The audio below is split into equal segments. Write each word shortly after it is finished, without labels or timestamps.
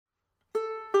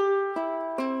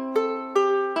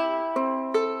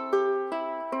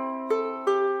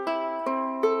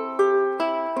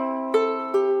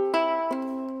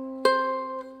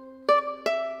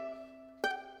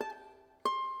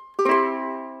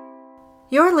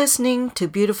You're listening to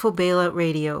Beautiful Bailout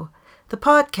Radio, the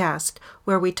podcast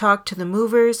where we talk to the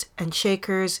movers and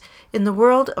shakers in the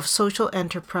world of social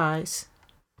enterprise.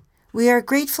 We are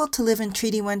grateful to live in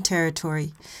Treaty 1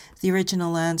 territory, the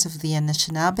original lands of the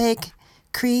Anishinaabe,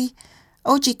 Cree,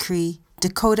 Oji-Cree,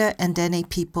 Dakota, and Dene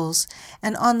peoples,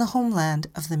 and on the homeland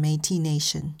of the Métis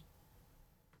Nation.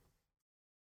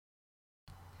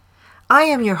 I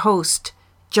am your host,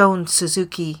 Joan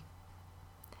Suzuki.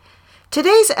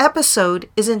 Today's episode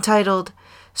is entitled,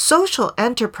 Social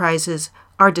Enterprises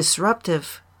Are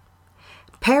Disruptive.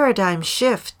 Paradigm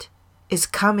Shift is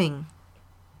Coming.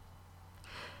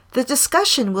 The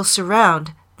discussion will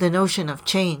surround the notion of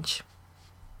change.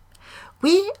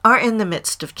 We are in the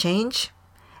midst of change,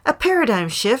 a paradigm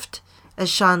shift, as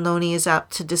Sean Loney is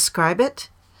apt to describe it,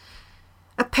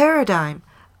 a paradigm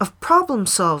of problem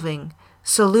solving,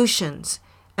 solutions,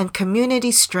 and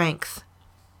community strength.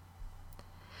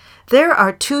 There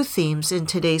are two themes in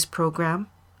today's program.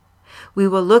 We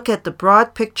will look at the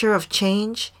broad picture of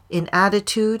change in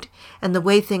attitude and the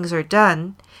way things are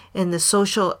done in the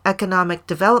social economic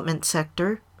development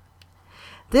sector.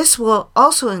 This will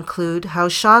also include how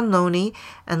Sean Loney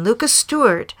and Lucas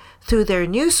Stewart, through their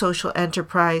new social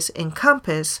enterprise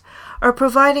Encompass, are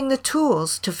providing the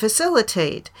tools to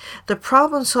facilitate the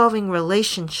problem-solving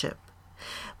relationship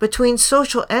between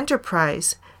social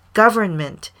enterprise,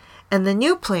 government, and the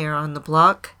new player on the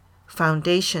block,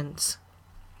 foundations.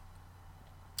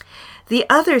 The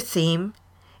other theme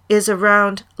is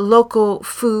around local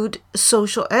food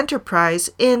social enterprise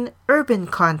in urban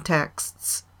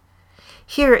contexts,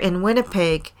 here in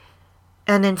Winnipeg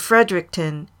and in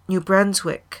Fredericton, New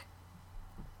Brunswick.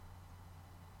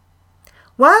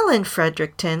 While in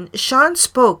Fredericton, Sean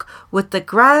spoke with the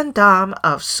Grande Dame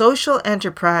of social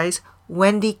enterprise,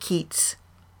 Wendy Keats.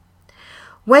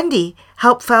 Wendy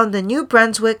helped found the New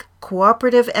Brunswick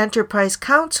Cooperative Enterprise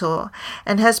Council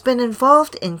and has been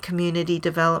involved in community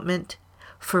development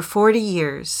for 40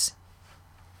 years.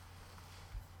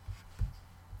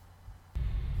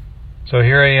 So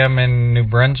here I am in New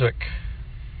Brunswick,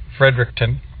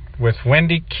 Fredericton, with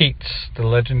Wendy Keats, the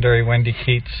legendary Wendy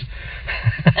Keats.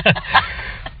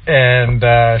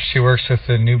 And she works with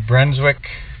the New Brunswick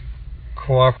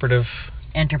Cooperative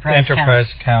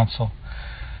Enterprise Council.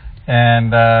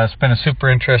 And it's been a super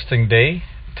interesting day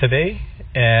today,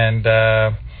 and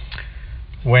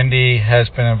Wendy has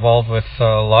been involved with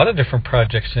a lot of different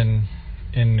projects in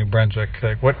New Brunswick.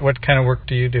 Like what kind of work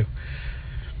do you do?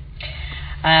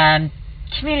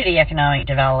 Community economic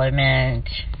development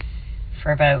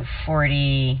for about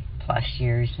 40 plus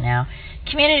years now.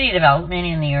 Community development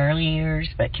in the early years,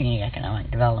 but community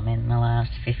economic development in the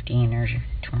last 15 or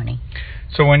 20.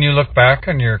 So when you look back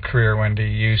on your career, Wendy,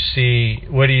 you see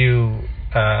what are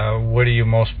you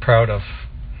most proud of?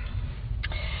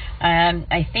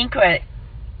 I think what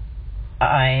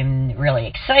I'm really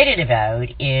excited about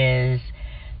is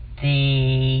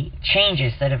the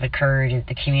changes that have occurred at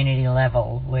the community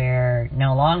level, where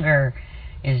no longer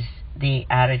is the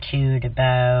attitude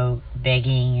about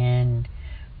begging and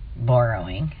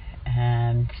borrowing,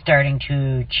 starting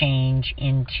to change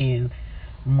into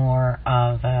more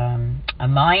of a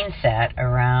mindset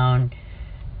around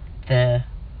the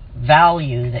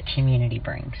value that community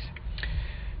brings.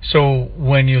 So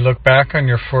when you look back on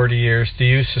your 40 years, do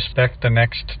you suspect the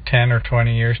next 10 or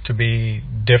 20 years to be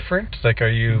different? Like, are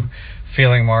you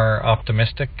feeling more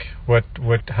optimistic?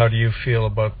 How do you feel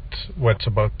about what's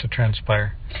about to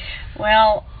transpire?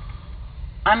 Well,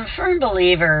 I'm a firm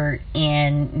believer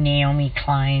in Naomi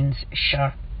Klein's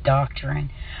shock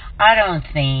doctrine. I don't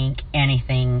think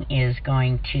anything is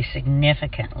going to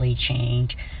significantly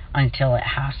change until it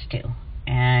has to.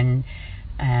 And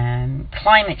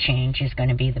climate change is going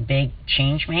to be the big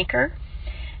change maker.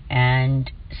 And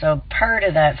so part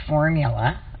of that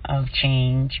formula of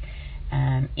change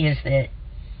is that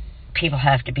people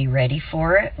have to be ready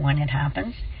for it when it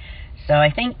happens. So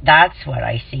I think that's what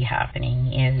I see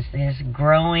happening, is this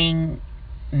growing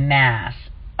mass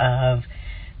of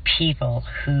people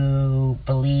who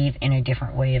believe in a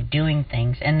different way of doing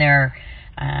things, and they're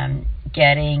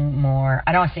getting more,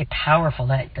 I don't want to say powerful,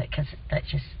 because that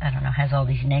just, I don't know, has all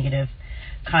these negative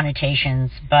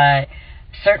connotations, but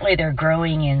certainly they're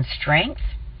growing in strength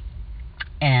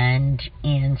and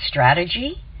in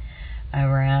strategy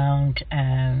around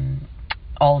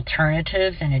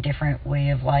alternatives and a different way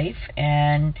of life.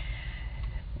 And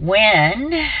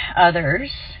when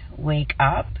others wake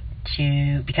up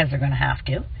to, because they're going to have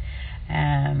to,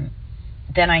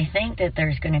 then I think that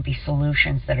there's going to be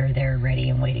solutions that are there ready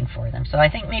and waiting for them. So I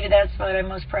think maybe that's what I'm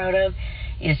most proud of,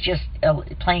 is just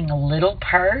playing a little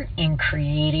part in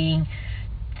creating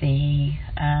the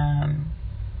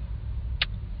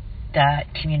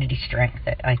that community strength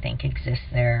that I think exists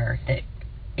there that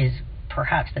is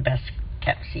perhaps the best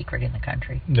kept secret in the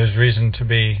country. There's reason to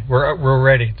be. We're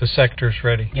ready. The sector's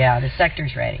ready. Yeah, the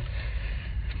sector's ready.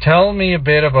 Tell me a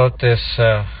bit about this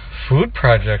food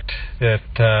project that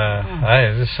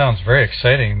this sounds very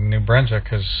exciting. New Brunswick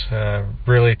is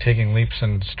really taking leaps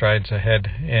and strides ahead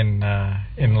in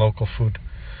local food.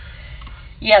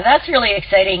 Yeah, that's really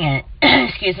exciting. And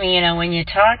excuse me, you know, when you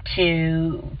talk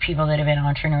to people that have been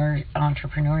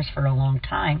entrepreneurs for a long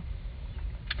time,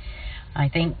 I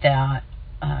think that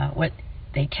what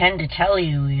they tend to tell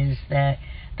you is that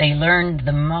they learned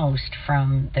the most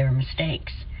from their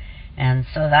mistakes. And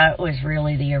so that was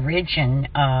really the origin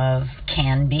of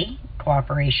CanBe,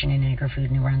 Cooperation in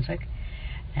Agri-Food New Brunswick,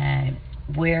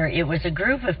 where it was a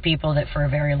group of people that for a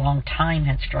very long time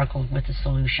had struggled with the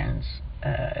solutions,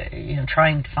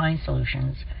 trying to find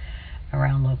solutions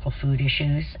around local food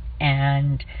issues,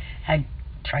 and had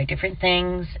tried different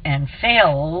things and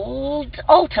failed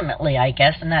ultimately, I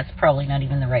guess, and that's probably not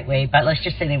even the right way, but let's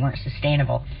just say they weren't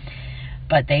sustainable.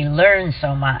 But they learned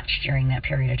so much during that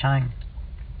period of time.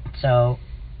 So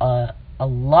a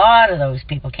lot of those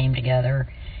people came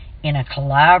together in a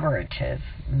collaborative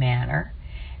manner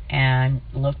and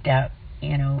looked at,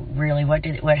 really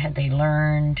what had they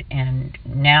learned, and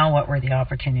now what were the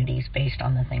opportunities based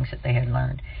on the things that they had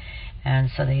learned.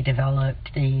 And so they developed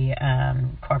the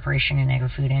Cooperation in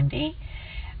Agri-Food NB.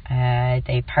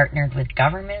 They partnered with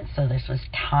government, so this was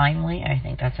timely. I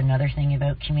think that's another thing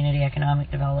about community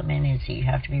economic development, is that you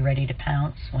have to be ready to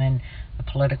pounce when the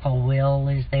political will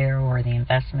is there or the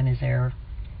investment is there.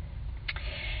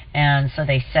 And so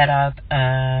they set up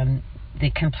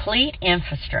the complete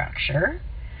infrastructure,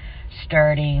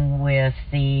 starting with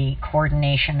the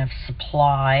coordination of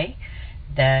supply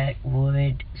that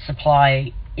would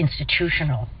supply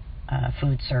institutional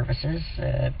food services,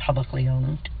 publicly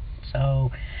owned.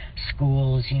 So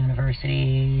schools,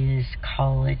 universities,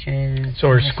 colleges. So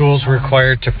are schools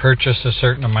required to purchase a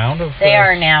certain amount of? They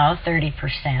are now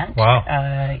 30%. Wow.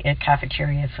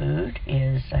 Cafeteria food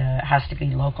has to be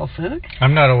local food.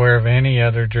 I'm not aware of any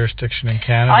other jurisdiction in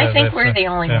Canada. I think we're the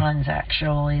only ones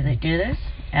actually that do this.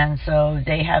 And so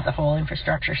they have the whole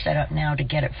infrastructure set up now to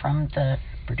get it from the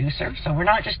producer. So we're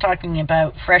not just talking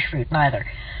about fresh fruit, neither.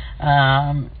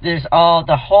 There's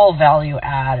the whole value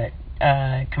added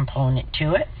component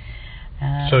to it.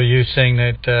 So you saying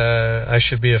that I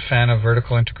should be a fan of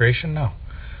vertical integration? No.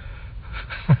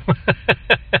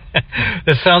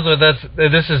 It sounds like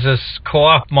this is a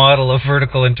co-op model of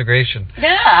vertical integration.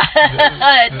 Yeah,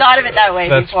 I thought of it that way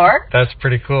before. That's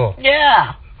pretty cool.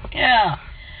 Yeah.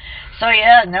 So so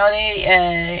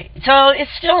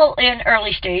it's still in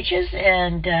early stages,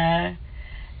 and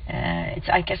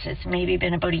I guess it's maybe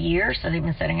been about a year. So they've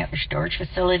been setting up their storage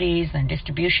facilities and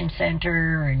distribution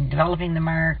center and developing the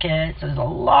market. So there's a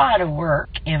lot of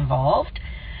work involved,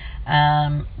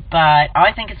 but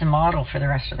I think it's a model for the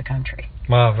rest of the country.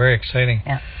 Wow, very exciting.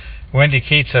 Yeah. Wendy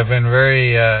Keats, I've been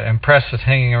very impressed with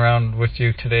hanging around with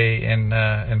you today in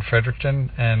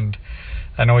Fredericton, and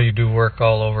I know you do work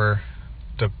all over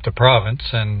the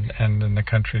province and in the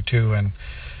country too, and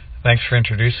thanks for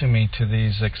introducing me to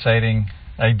these exciting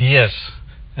ideas,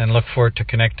 and look forward to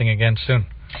connecting again soon.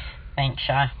 Thanks,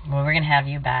 Shaw. Well, we're going to have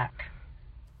you back.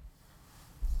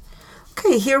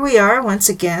 Okay, here we are once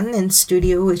again in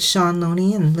studio with Sean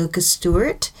Loney and Lucas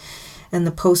Stewart, and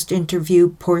the post-interview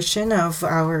portion of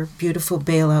our beautiful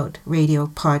Bailout radio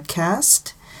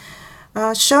podcast.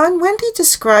 Sean, Wendy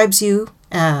describes you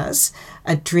as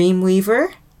a dream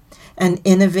weaver, an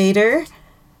innovator,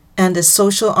 and a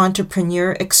social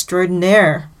entrepreneur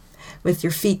extraordinaire, with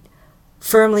your feet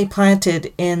firmly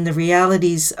planted in the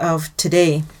realities of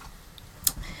today.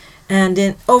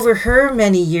 And over her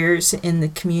many years in the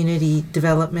community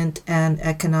development and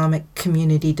economic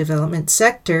community development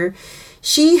sector,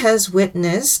 she has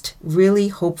witnessed really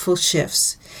hopeful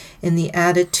shifts in the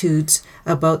attitudes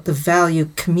about the value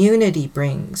community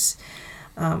brings.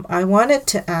 I wanted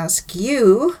to ask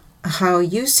you how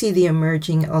you see the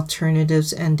emerging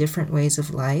alternatives and different ways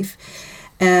of life,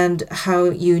 and how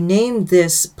you named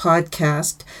this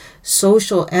podcast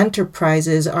Social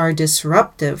Enterprises Are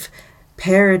Disruptive.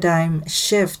 Paradigm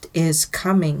shift is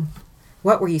coming.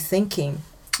 What were you thinking?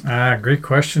 Great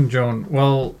question, Joan.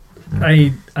 Well,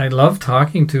 I love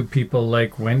talking to people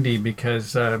like Wendy,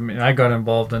 because I got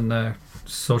involved in the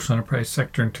social enterprise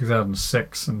sector in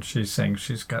 2006, and she's saying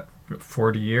she's got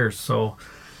 40 years. So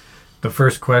the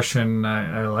first question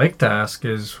I like to ask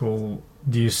is, well,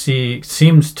 do you see,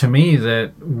 seems to me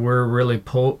that we're really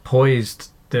poised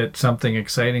that something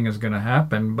exciting is going to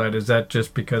happen, but is that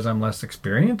just because I'm less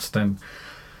experienced? And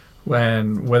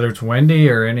when whether it's Wendy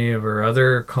or any of her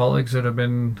other colleagues that have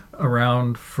been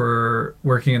around for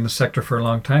working in the sector for a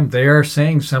long time, they are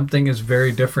saying something is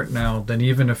very different now than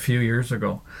even a few years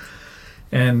ago.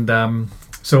 And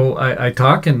so I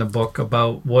talk in the book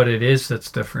about what it is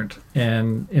that's different.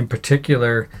 And in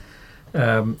particular,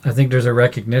 I think there's a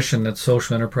recognition that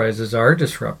social enterprises are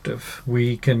disruptive.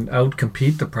 We can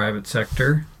outcompete the private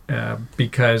sector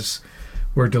because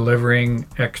we're delivering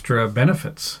extra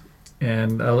benefits.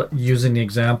 And using the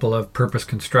example of Purpose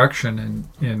Construction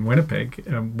in Winnipeg,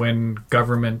 when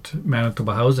government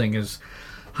Manitoba Housing is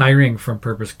hiring from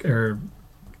Purpose or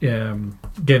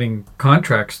getting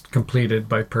contracts completed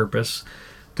by Purpose,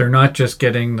 they're not just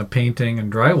getting the painting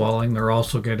and drywalling, they're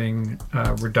also getting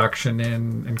reduction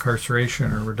in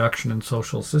incarceration or reduction in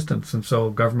social assistance. And so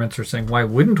governments are saying, why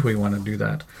wouldn't we want to do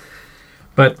that?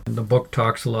 But the book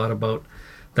talks a lot about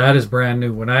that is brand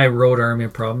new. When I wrote Army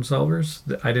of Problem Solvers,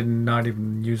 I did not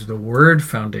even use the word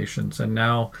foundations. And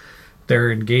now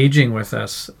they're engaging with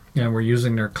us, and we're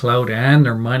using their clout and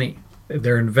their money,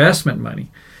 their investment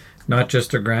money, not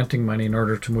just their granting money, in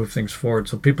order to move things forward.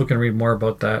 So people can read more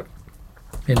about that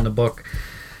in the book.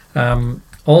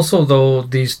 Also, though,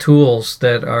 these tools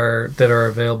that are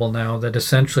available now, that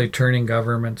essentially turning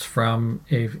governments from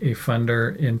a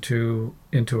funder into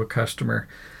a customer.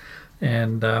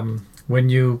 And when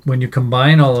you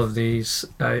combine all of these,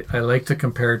 I like to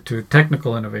compare it to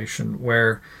technical innovation,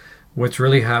 where what's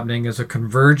really happening is a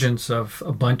convergence of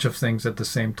a bunch of things at the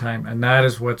same time, and that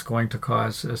is what's going to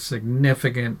cause a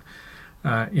significant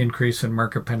increase in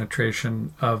market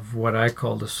penetration of what I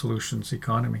call the solutions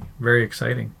economy. Very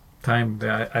exciting time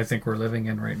that I think we're living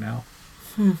in right now.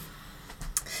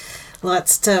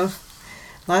 Lots to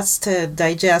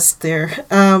digest there.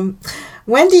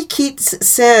 Wendy Keats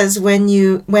says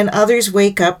when others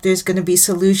wake up, there's going to be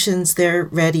solutions there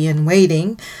ready and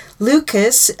waiting.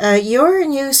 Lucas, your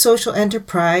new social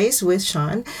enterprise with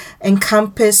Sean,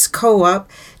 Encompass Co-op,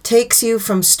 takes you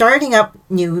from starting up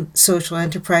new social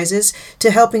enterprises to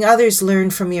helping others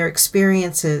learn from your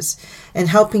experiences and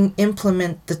helping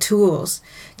implement the tools.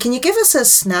 Can you give us a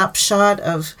snapshot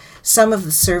of some of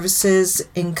the services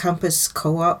Encompass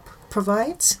Co-op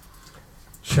provides?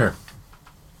 Sure.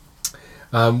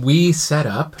 We set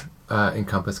up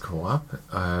Encompass Co-op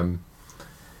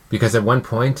because at one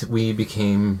point we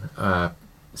became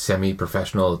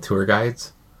semi-professional tour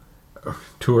guides,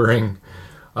 touring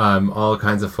all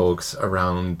kinds of folks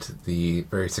around the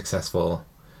very successful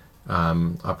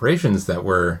operations that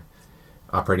were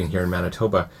operating here in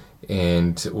Manitoba.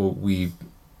 And we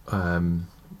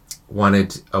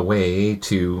wanted a way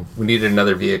we needed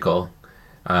another vehicle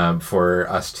for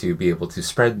us to be able to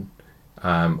spread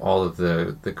all of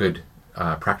the good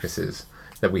practices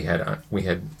that we had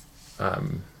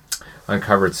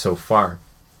uncovered so far,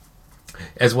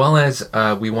 as well as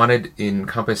we wanted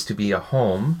Encompass to be a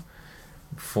home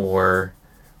for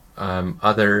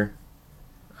other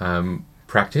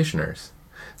practitioners.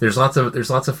 There's lots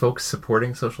of folks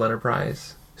supporting social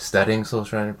enterprise, studying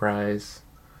social enterprise,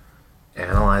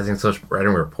 analyzing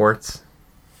writing reports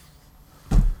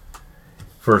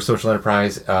for social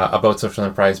enterprise, about social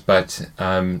enterprise, but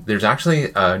there's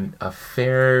actually a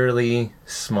fairly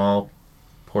small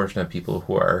portion of people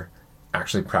who are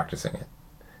actually practicing it.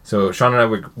 So Sean and I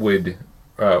would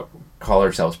call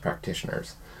ourselves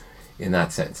practitioners in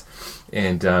that sense,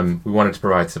 and we wanted to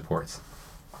provide supports,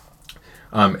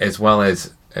 as well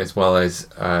as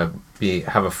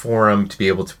have a forum to be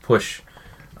able to push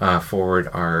forward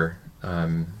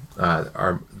the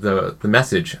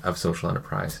message of social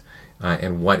enterprise.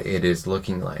 And what it is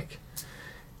looking like.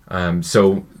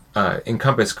 So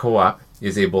Encompass Co-op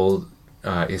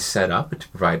is set up to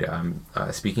provide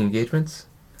speaking engagements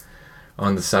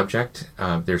on the subject.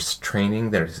 There's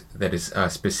training that is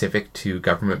specific to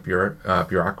government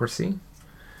bureaucracy,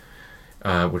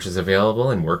 which is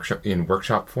available in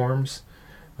workshop forms.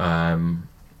 There's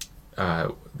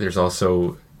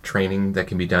also training that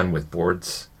can be done with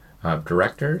boards of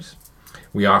directors.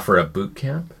 We offer a boot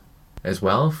camp as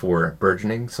well for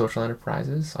burgeoning social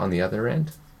enterprises on the other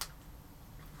end,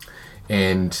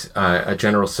 and a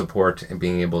general support in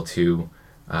being able to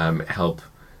help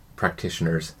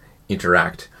practitioners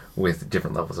interact with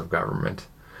different levels of government,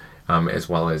 as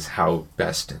well as how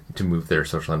best to move their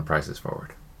social enterprises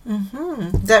forward.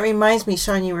 Mm-hmm. That reminds me,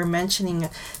 Sean, you were mentioning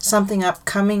something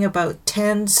upcoming about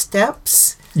 10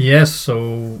 steps. Yes,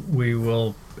 so we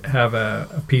will have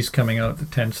a piece coming out, the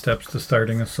 10 steps to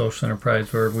starting a social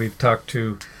enterprise, where we've talked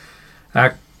to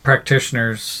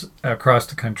practitioners across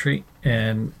the country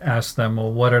and asked them,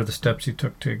 well, what are the steps you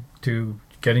took to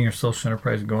getting your social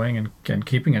enterprise going and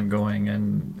keeping it going?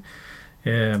 And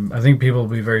I think people will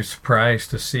be very surprised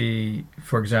to see,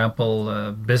 for example,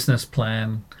 a business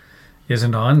plan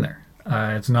isn't on there.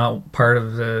 It's not part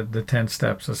of the 10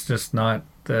 steps. It's just not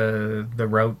the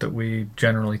route that we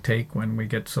generally take when we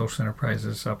get social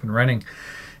enterprises up and running.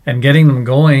 And getting them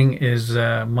going is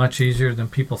much easier than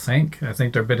people think. I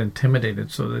think they're a bit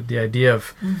intimidated. So that the idea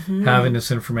of having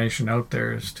this information out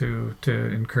there is to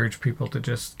encourage people to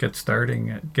just get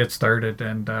started.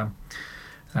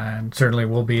 And certainly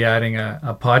we'll be adding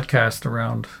a podcast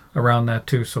around that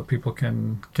too, so people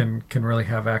can really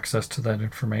have access to that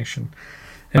information.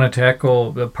 And to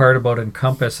echo the part about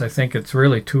Encompass, I think it's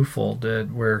really twofold.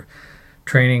 That we're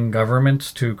training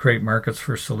governments to create markets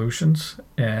for solutions,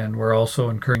 and we're also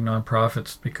encouraging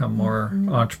nonprofits to become more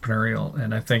entrepreneurial.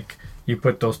 And I think you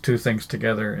put those two things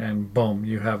together and boom,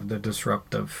 you have the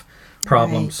disruptive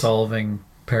problem-solving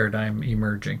paradigm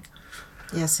emerging.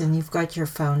 Yes, and you've got your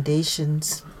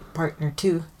foundations partner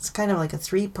too. It's kind of like a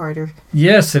three-parter.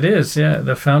 Yes, it is. Yeah,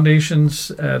 the foundations,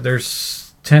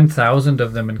 there's 10,000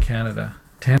 of them in Canada.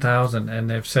 10,000, and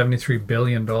they have $73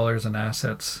 billion in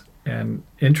assets. And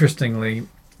interestingly,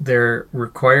 they're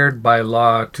required by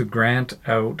law to grant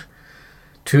out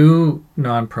to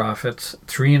nonprofits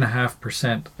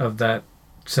 3.5% of that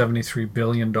 $73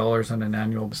 billion on an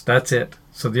annual basis. That's it.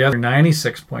 So the other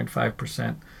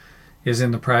 96.5% is in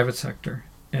the private sector.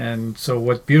 And so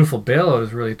what Beautiful Bailout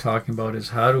is really talking about is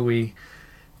how do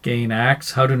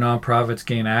nonprofits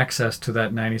gain access to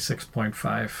that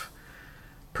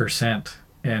 96.5%?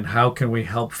 And how can we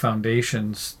help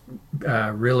foundations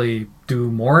really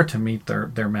do more to meet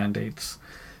their mandates?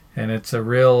 And it's a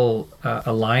real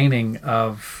aligning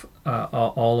of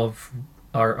all of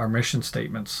our mission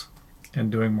statements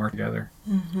and doing more together.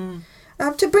 Mm-hmm.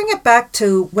 To bring it back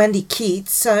to Wendy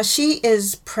Keats, she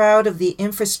is proud of the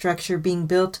infrastructure being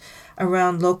built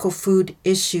around local food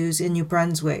issues in New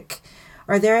Brunswick.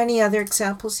 Are there any other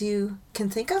examples you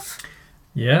can think of?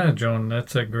 Yeah, Joan,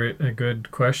 that's a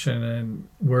good question, and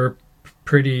we're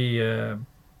pretty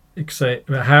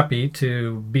happy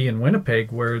to be in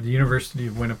Winnipeg, where the University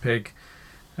of Winnipeg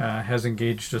has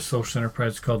engaged a social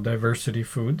enterprise called Diversity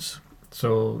Foods.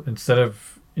 So instead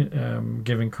of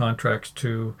giving contracts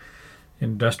to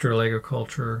industrial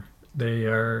agriculture,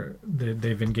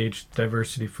 they've engaged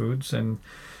Diversity Foods, and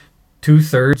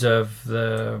 2/3 of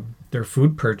their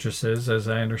food purchases, as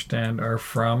I understand, are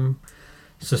from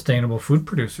sustainable food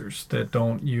producers that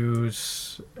don't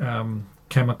use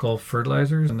chemical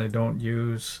fertilizers, and they don't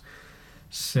use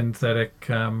synthetic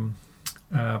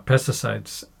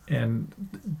pesticides. And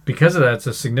because of that, it's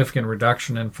a significant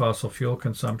reduction in fossil fuel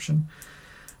consumption,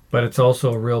 but it's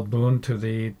also a real boon to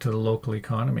the local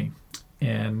economy.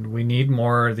 And we need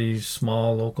more of these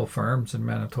small local farms in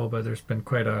Manitoba. There's been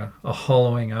quite a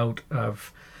hollowing out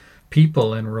of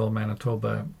people in rural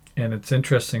Manitoba. And it's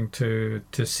interesting to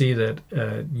see that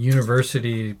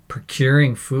university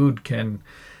procuring food can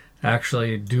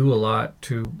actually do a lot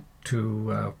to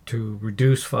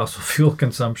reduce fossil fuel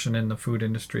consumption in the food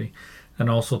industry, and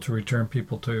also to return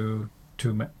people to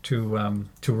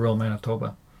rural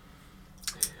Manitoba.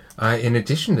 In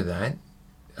addition to that,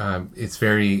 it's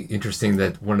very interesting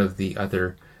that one of the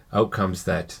other outcomes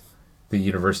that the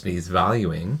university is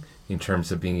valuing in terms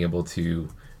of being able to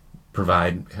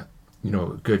provide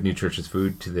good nutritious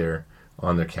food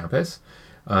on their campus.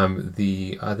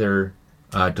 The other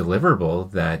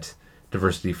deliverable that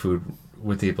Diversity Food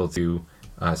was able to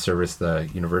service the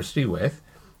university with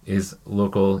is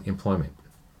local employment,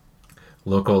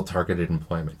 local targeted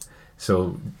employment.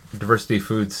 So Diversity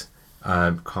Foods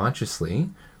consciously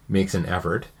makes an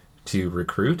effort to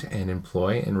recruit and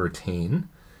employ and retain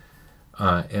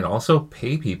and also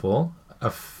pay people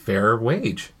a fair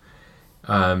wage.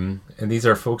 And these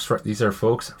are folks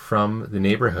from the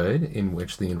neighborhood in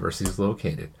which the university is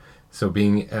located. So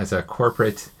being as a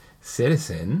corporate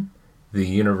citizen, the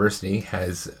university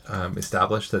has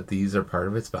established that these are part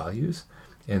of its values,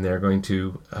 and they're going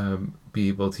to be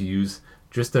able to use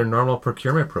just their normal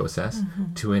procurement process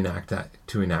to enact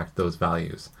those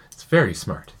values. It's very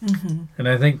smart. Mm-hmm. And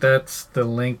I think that's the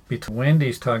link between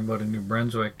Wendy's talking about in New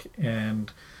Brunswick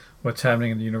and what's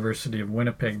happening in the University of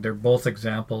Winnipeg. They're both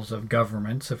examples of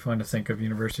governments, if you want to think of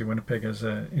University of Winnipeg as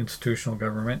an institutional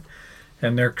government,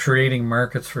 and they're creating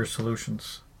markets for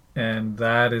solutions. And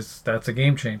that's a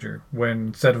game changer. When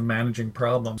instead of managing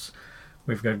problems,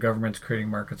 we've got governments creating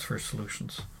markets for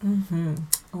solutions. Mm-hmm.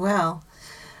 Well,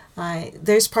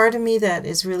 there's part of me that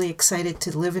is really excited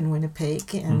to live in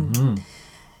Winnipeg, and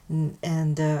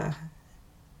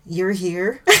you're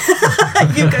here.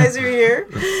 You guys are here.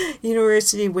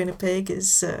 University of Winnipeg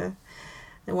is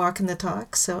walking the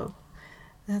talk. So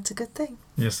That's a good thing.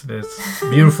 Yes, it is.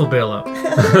 Beautiful bailout.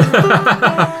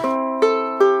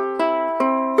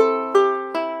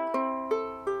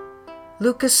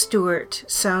 Lucas Stewart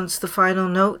sounds the final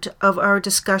note of our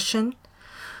discussion,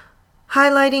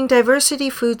 highlighting diversity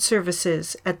food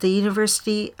services at the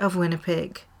University of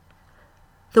Winnipeg,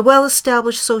 the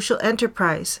well-established social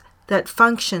enterprise that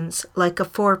functions like a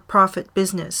for-profit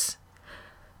business,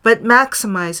 but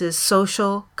maximizes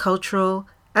social, cultural,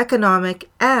 economic,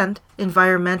 and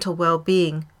environmental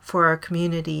well-being for our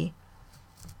community.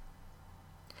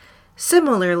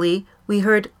 Similarly, we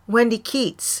heard Wendy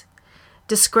Keats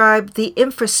describe the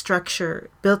infrastructure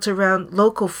built around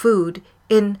local food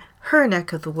in her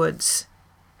neck of the woods.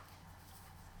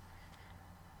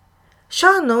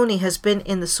 Sean Loney has been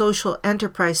in the social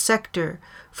enterprise sector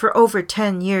for over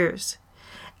 10 years,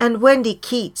 and Wendy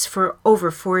Keats for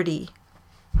over 40.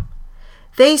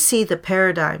 They see the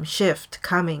paradigm shift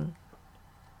coming.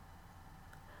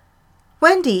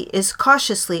 Wendy is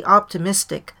cautiously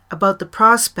optimistic about the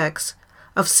prospects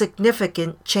of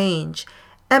significant change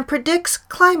and predicts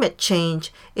climate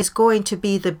change is going to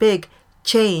be the big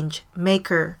change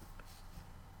maker.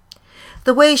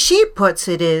 The way she puts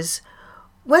it is,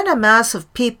 when a mass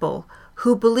of people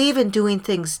who believe in doing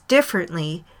things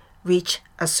differently reach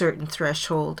a certain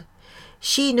threshold,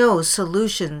 she knows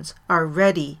solutions are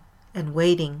ready and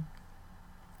waiting.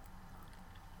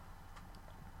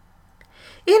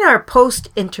 In our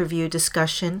post-interview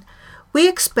discussion, we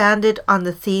expanded on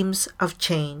the themes of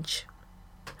change.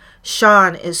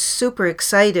 Sean is super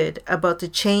excited about the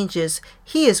changes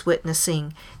he is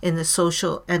witnessing in the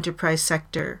social enterprise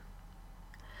sector.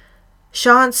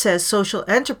 Sean says social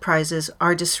enterprises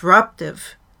are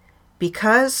disruptive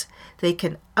because they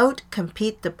can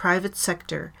outcompete the private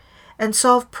sector and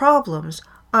solve problems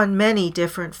on many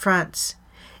different fronts,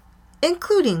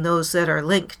 including those that are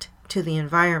linked to the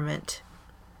environment.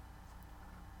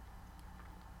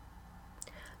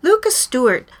 Lucas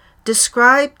Stewart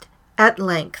described at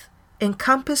length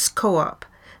Encompass Co-op,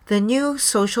 the new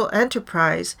social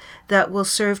enterprise that will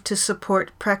serve to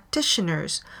support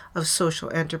practitioners of social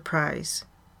enterprise.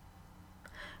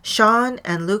 Sean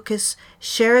and Lucas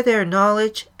share their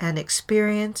knowledge and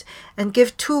experience and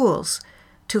give tools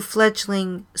to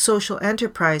fledgling social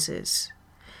enterprises,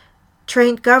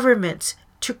 train governments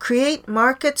to create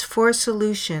markets for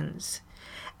solutions,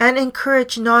 and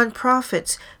encourage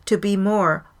nonprofits to be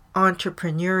more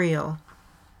entrepreneurial.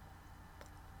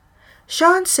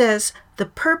 Sean says the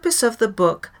purpose of the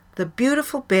book, The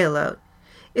Beautiful Bailout,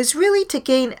 is really to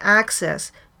gain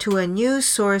access to a new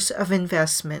source of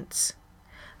investments,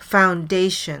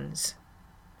 foundations,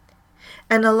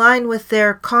 and align with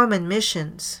their common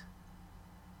missions.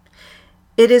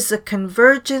 It is the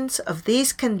convergence of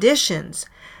these conditions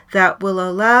that will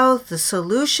allow the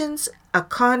solutions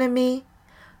economy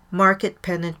market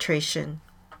penetration.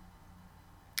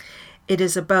 It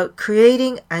is about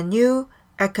creating a new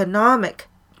economic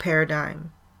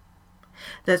paradigm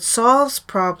that solves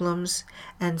problems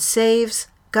and saves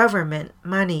government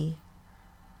money.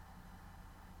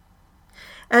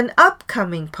 An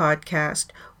upcoming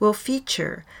podcast will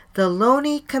feature the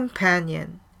Loney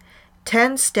Companion,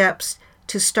 10 Steps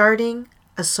to Starting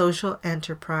a Social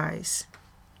Enterprise.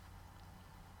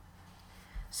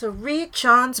 So read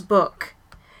Sean's book.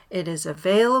 It is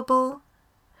available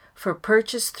for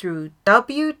purchase through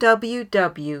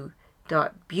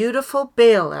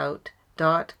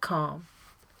www.beautifulbailout.com.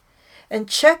 And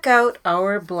check out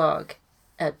our blog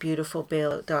at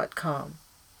beautifulbailout.com.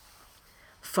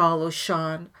 Follow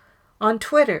Sean on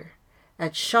Twitter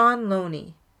at Sean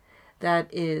Loney. That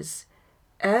is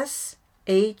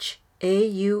ShaunLoney.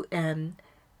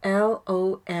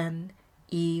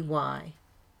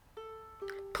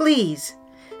 Please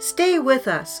stay with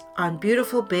us on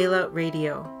Beautiful Bailout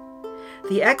Radio,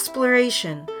 the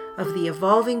exploration of the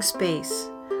evolving space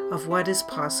of what is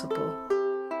possible.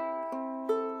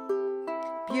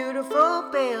 Beautiful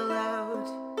Bailout,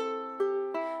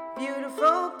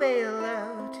 Beautiful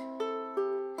Bailout,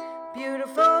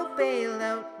 Beautiful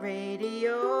Bailout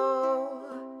Radio.